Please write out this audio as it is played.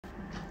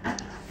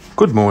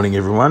Good morning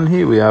everyone,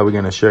 here we are, we're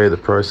going to show you the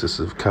process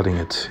of cutting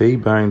a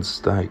T-bone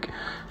steak.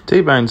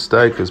 T-bone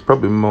steak is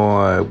probably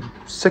my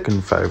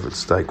second favourite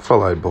steak,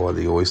 followed by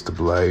the oyster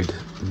blade.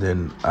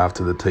 Then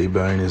after the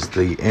T-bone is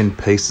the end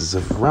pieces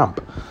of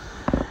rump.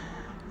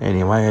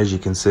 Anyway, as you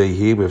can see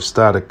here, we've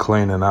started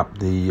cleaning up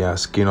the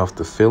skin off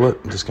the fillet.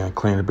 I'm just going to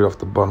clean a bit off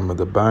the bottom of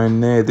the bone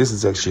there. This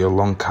is actually a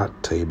long cut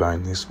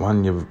T-bone, this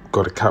one. You've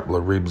got a couple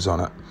of ribs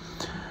on it.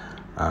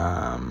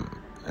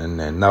 And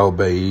then they'll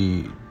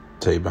be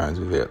T-bones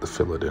without the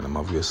fillet in them,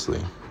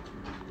 obviously.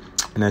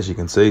 And as you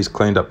can see, he's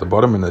cleaned up the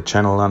bottom and the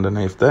channel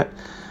underneath that.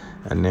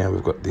 And now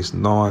we've got this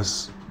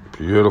nice,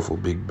 beautiful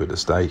big bit of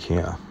steak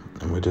here.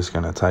 And we're just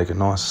going to take a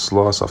nice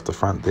slice off the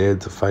front there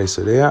to face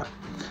it out.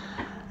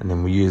 And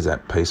then we use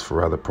that piece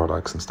for other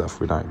products and stuff.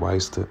 We don't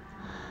waste it.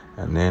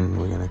 And then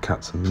we're going to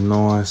cut some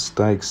nice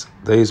steaks.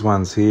 These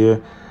ones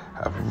here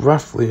are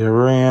roughly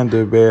around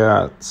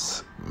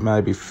about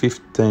maybe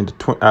 15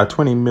 to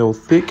 20 mil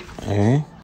thick. Yeah.